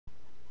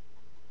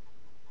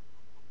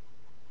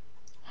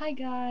Hi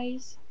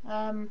guys,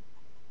 I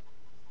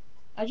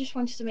just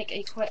wanted to make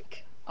a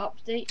quick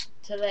update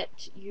to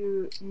let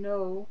you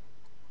know,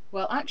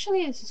 well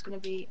actually this is going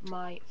to be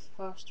my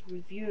first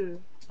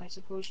review, I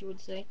suppose you would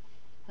say.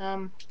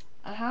 I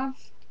have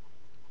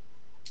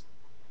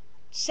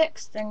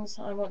 6 things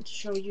I want to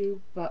show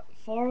you, but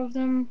 4 of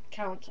them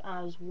count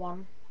as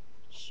one,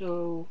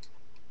 so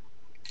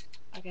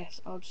I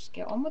guess I'll just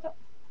get on with it.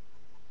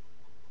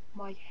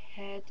 My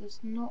hair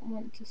does not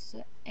want to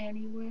sit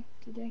anywhere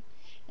today.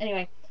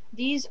 Anyway,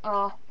 these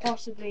are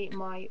possibly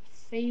my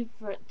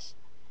favourite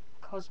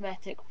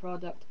cosmetic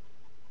product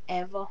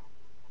ever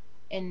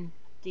in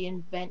the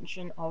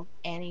invention of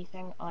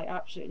anything. I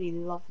absolutely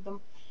love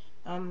them.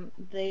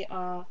 They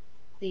are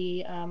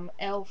the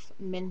Elf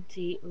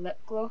Minty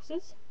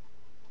Lipglosses,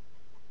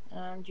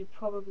 and you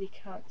probably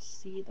can't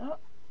see that.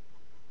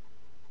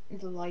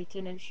 The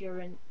lighting in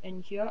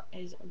here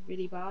is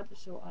really bad,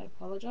 so I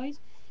apologise.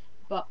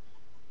 But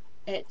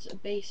it's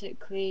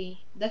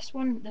basically this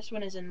one. This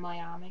one is in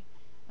Miami,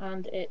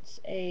 and it's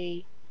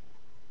a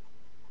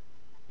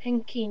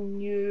pinky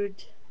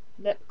nude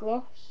lip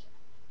gloss.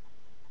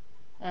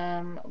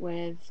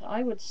 With,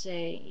 I would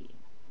say,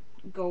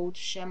 gold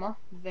shimmer,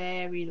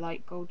 very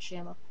light gold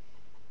shimmer.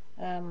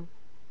 As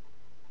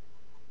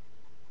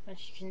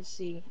you can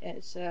see,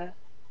 it's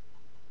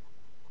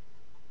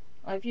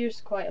I've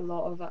used quite a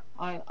lot of it.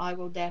 I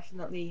will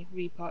definitely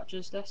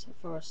repurchase this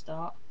for a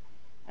start.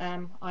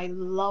 I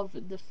love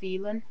the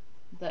feeling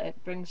that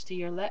it brings to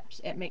your lips.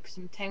 It makes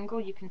them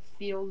tingle. You can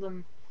feel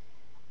them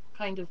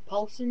kind of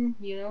pulsing,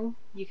 you know.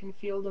 You can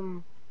feel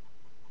them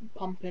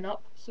pumping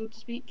up, so to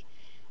speak.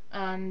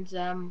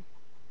 And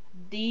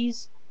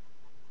these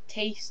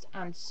taste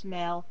and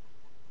smell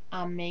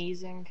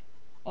amazing.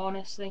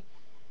 Honestly,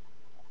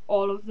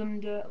 all of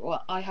them do.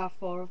 Well, I have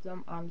 4 of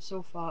them, and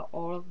so far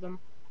all of them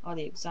are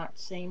the exact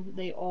same.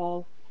 It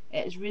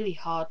is really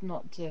hard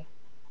not to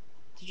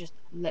just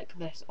lick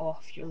this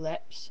off your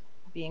lips,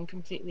 being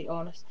completely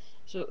honest.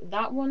 So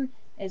that one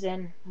is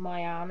in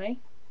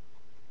Miami.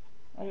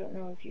 I don't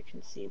know if you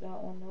can see that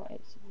or not.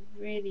 It's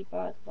really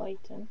bad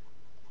lighting.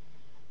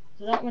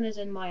 So that one is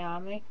in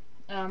Miami.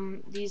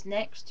 These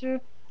next 2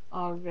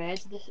 are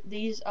red.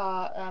 These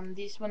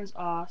ones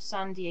are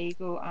San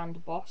Diego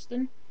and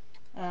Boston.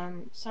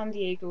 San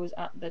Diego is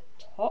at the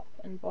top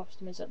and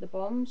Boston is at the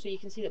bottom, so you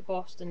can see that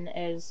Boston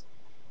is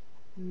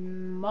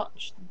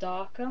much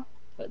darker,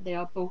 but they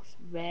are both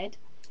red.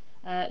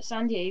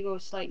 San Diego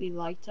is slightly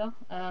lighter.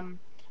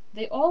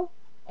 They all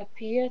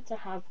appear to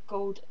have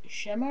gold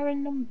shimmer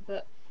in them,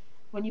 but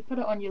when you put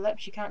it on your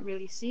lips you can't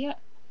really see it.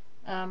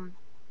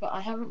 But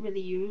I haven't really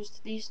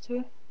used these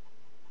 2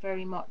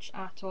 very much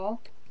at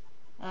all.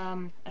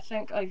 I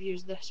think I've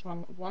used this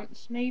one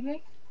once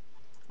maybe.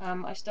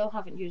 I still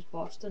haven't used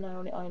Boston. I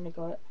only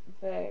got it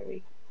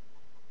very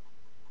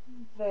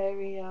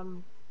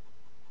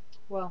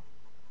well,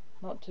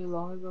 not too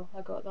long ago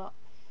I got that.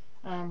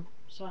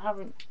 So I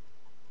haven't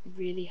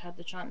really had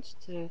the chance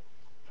to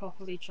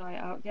properly try it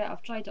out yet.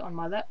 I've tried it on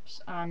my lips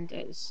and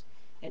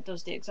it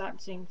does the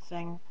exact same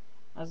thing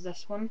as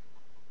this one,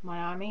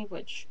 Miami,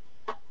 which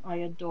I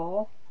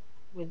adore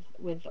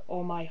with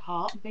all my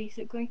heart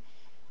basically.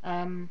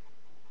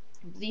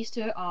 These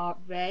 2 are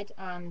red,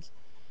 and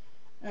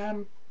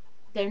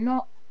they're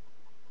not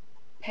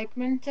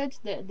pigmented.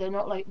 They're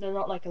not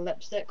like a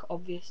lipstick,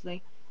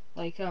 obviously.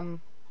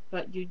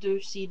 But you do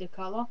see the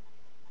color.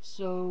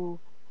 So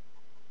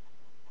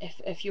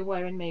if you're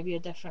wearing maybe a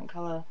different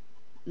color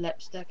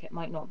lipstick, it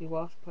might not be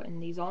worth putting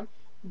these on.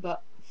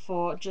 But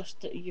for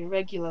just your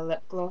regular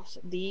lip gloss,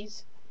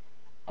 these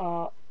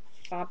are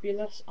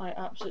fabulous. I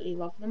absolutely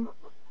love them.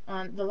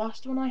 And the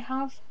last one I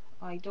have,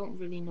 I don't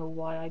really know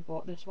why I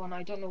bought this one.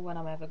 I don't know when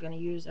I'm ever going to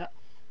use it,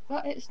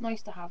 but it's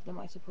nice to have them,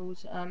 I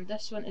suppose.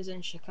 This one is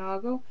in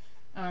Chicago,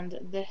 and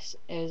this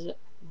is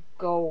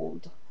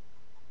gold.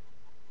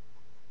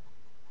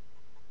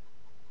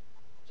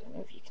 I don't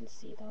know if you can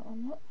see that or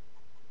not.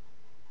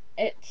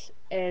 It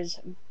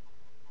is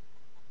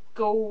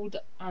gold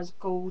as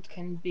gold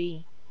can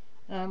be.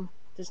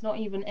 There's not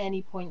even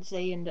any point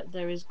saying that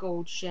there is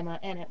gold shimmer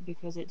in it,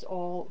 because it's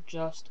all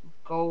just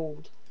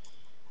gold.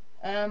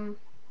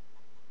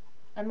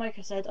 And like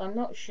I said, I'm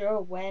not sure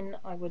when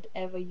I would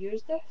ever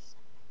use this.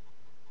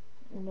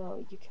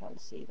 No, you can't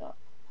see that.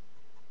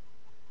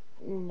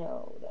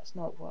 No, that's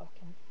not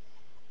working.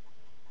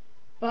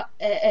 But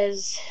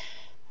it's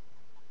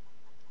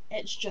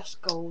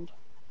just gold.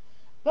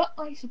 But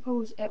I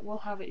suppose it will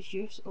have its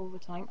use over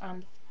time,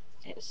 and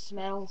it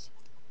smells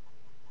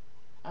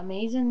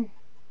amazing.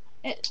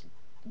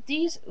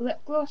 These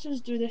lip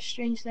glosses do this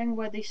strange thing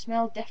where they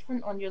smell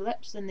different on your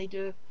lips than they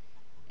do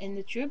in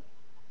the tube.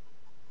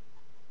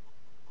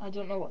 I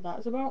don't know what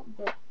that's about,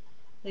 but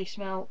they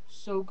smell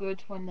so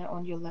good when they're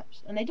on your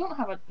lips. And they don't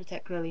have a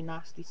particularly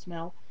nasty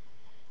smell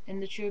in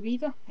the tube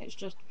either. It's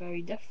just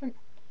very different.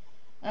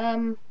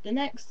 The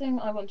next thing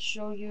I want to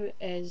show you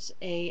is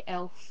a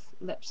elf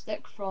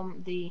lipstick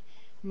from the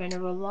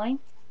Mineral line,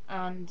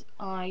 and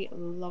I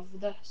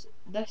love this.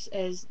 This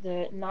is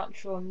the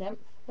Natural Nymph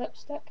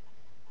lipstick.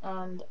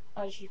 and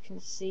as you can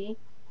see,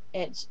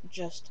 it's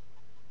just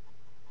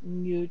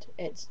nude.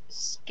 It's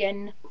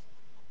skin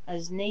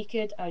as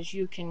naked as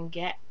you can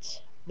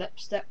get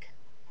lipstick,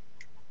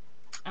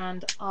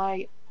 and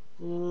I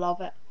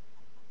love it.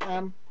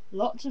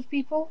 Lots of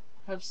people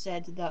have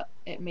said that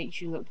it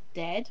makes you look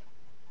dead.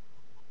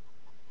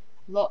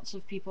 Lots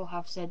of people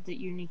have said that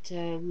you need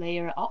to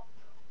layer it up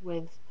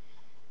with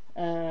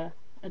a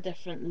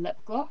different lip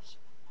gloss.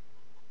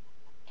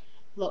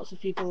 Lots of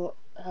people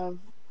have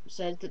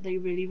said that they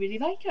really, really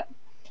like it.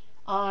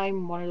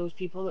 I'm one of those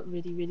people that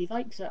really, really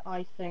likes it.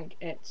 I think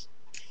it's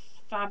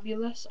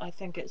fabulous. I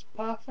think it's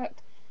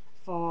perfect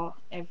for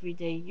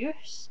everyday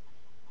use.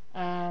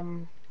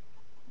 In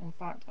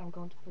fact, I'm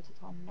going to put it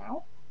on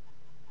now.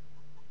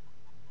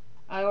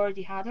 I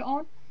already had it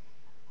on,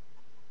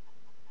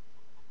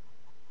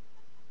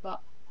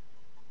 but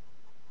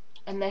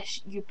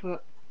unless you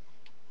put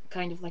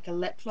kind of like a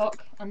lip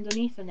lock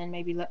underneath and then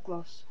maybe lip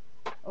gloss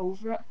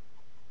over it,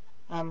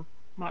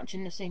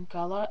 matching the same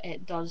colour,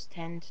 it does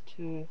tend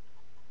to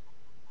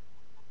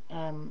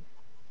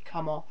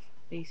come off,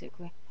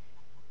 basically.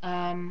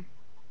 The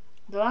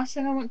last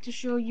thing I want to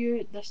show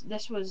you,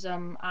 this was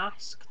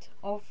asked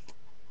of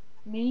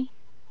me.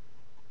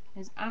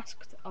 Is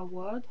asked a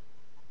word?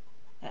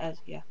 It is,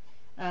 yeah.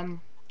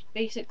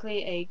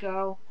 Basically, a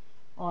girl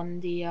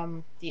on the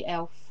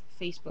Elf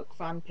Facebook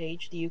fan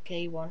page, the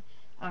UK one,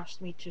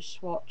 asked me to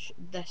swatch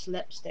this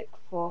lipstick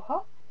for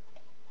her.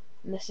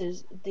 And this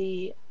is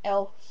the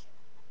Elf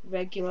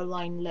regular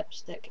line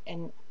lipstick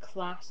in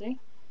Classy,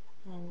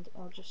 and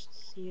I'll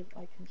just see if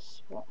I can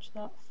swatch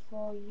that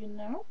for you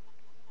now.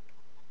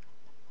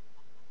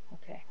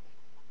 Okay,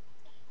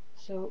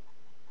 so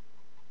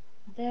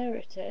there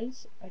it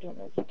is. I don't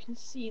know if you can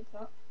see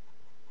that.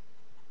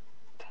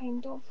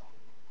 Kind of.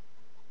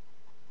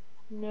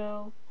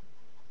 No.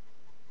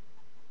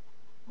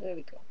 There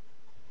we go.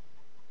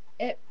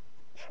 It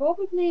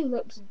probably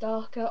looks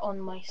darker on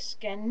my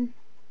skin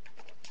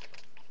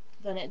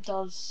than it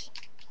does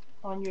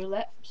on your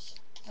lips.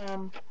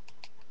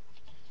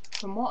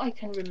 From what I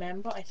can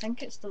remember, I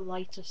think it's the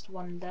lightest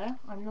one there.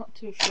 I'm not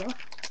too sure.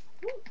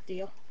 Oh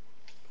dear.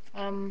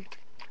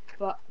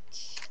 But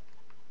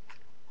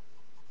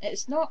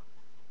it's not.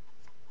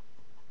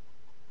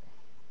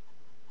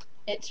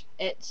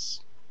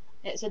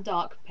 It's a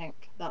dark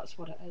pink. That's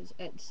what it is.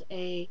 It's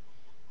a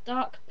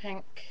dark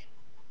pink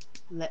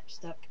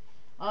lipstick.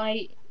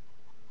 I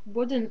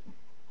wouldn't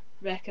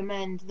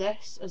recommend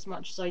this as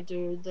much as I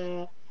do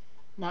the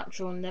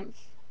natural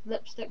Nymph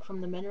lipstick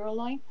from the Mineral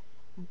line,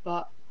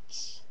 but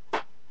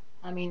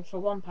I mean, for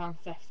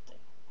 £1.50,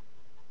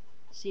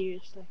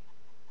 seriously.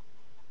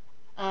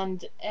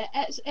 And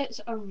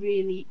it's a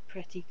really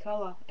pretty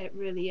colour. It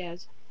really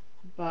is.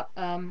 But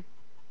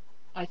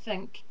I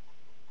think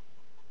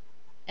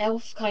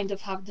Elf kind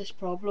of have this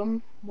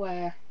problem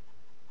where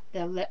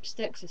their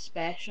lipsticks,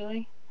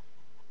 especially,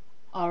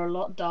 are a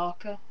lot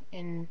darker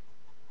in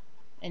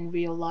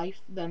real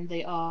life than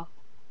they are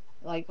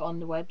like on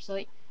the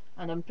website.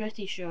 And I'm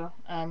pretty sure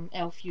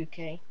Elf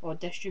UK, or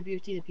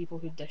Distributy, the people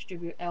who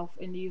distribute Elf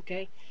in the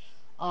UK,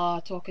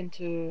 are talking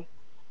to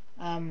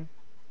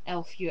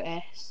Elf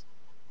US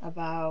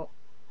about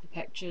the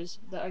pictures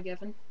that are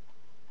given.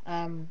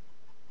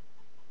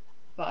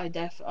 But I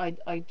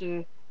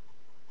do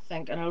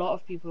think, and a lot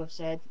of people have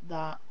said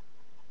that,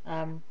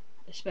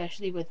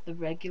 especially with the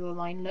regular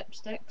line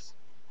lipsticks,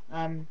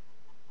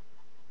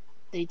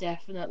 they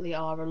definitely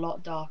are a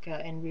lot darker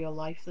in real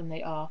life than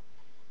they are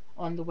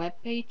on the web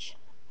page.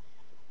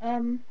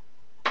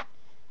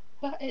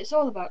 But it's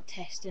all about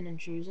testing and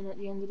choosing at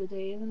the end of the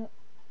day, isn't it?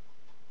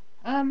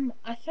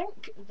 I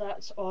think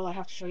that's all I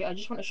have to show you. I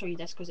just want to show you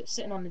this because it's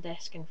sitting on the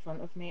desk in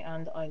front of me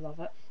and I love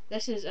it.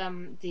 This is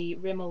the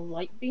Rimmel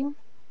Light Beam.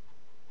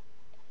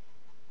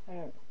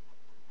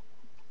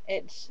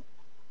 It's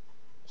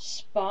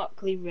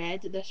sparkly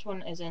red. This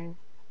one is in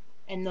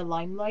the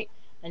limelight,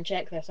 and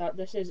check this out.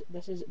 This is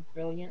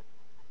brilliant.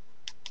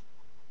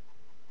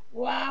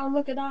 Wow,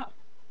 look at that.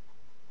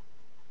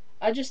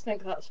 I just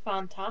think that's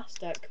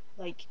fantastic.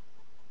 Like,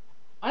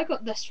 I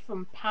got this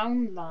from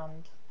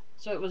Poundland,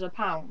 so it was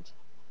 £1.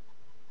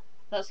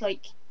 That's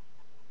like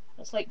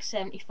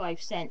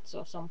 75 cents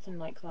or something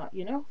like that,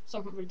 you know?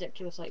 Something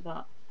ridiculous like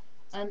that.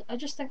 And I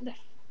just think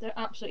they're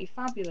absolutely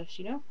fabulous,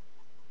 you know?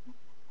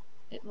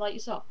 It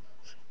lights up.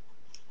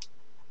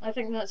 I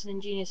think that's an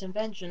ingenious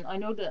invention. I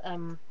know that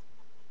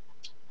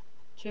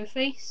Too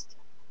Faced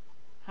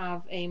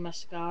have a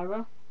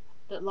mascara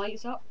that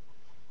lights up,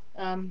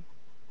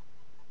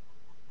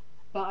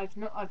 but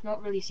I've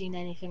not really seen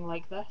anything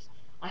like this.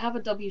 I have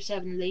a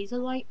W7 laser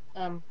light,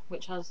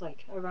 which has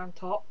like a round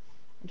top,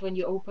 and when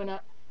you open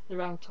it, the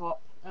round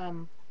top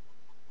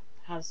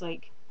has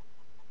like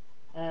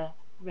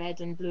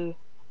red and blue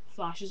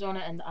flashes on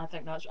it, and I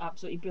think that's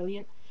absolutely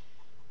brilliant.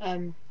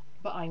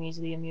 But I'm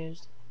easily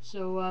amused,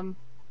 so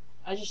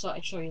I just thought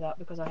I'd show you that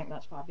because I think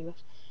that's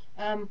fabulous.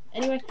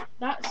 Anyway,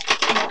 that's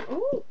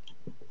ooh,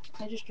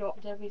 I just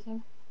dropped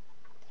everything.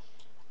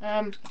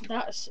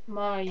 That's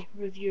my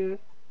review.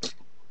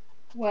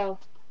 Well,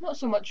 not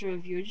so much a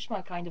review, just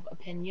my kind of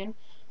opinion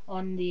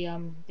on the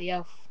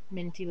Elf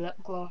Minty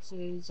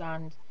Lipglosses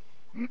and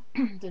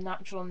the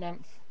Natural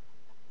Nymph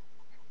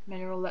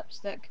Mineral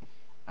Lipstick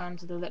and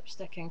the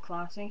lipstick in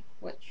Classy,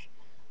 which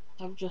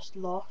I've just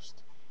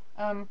lost.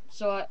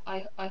 So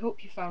I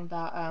hope you found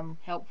that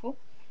helpful,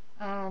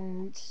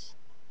 and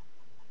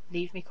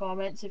leave me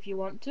comments if you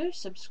want to,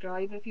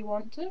 subscribe if you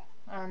want to,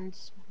 and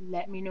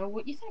let me know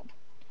what you think.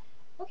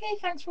 Okay,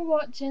 thanks for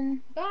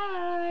watching.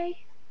 Bye!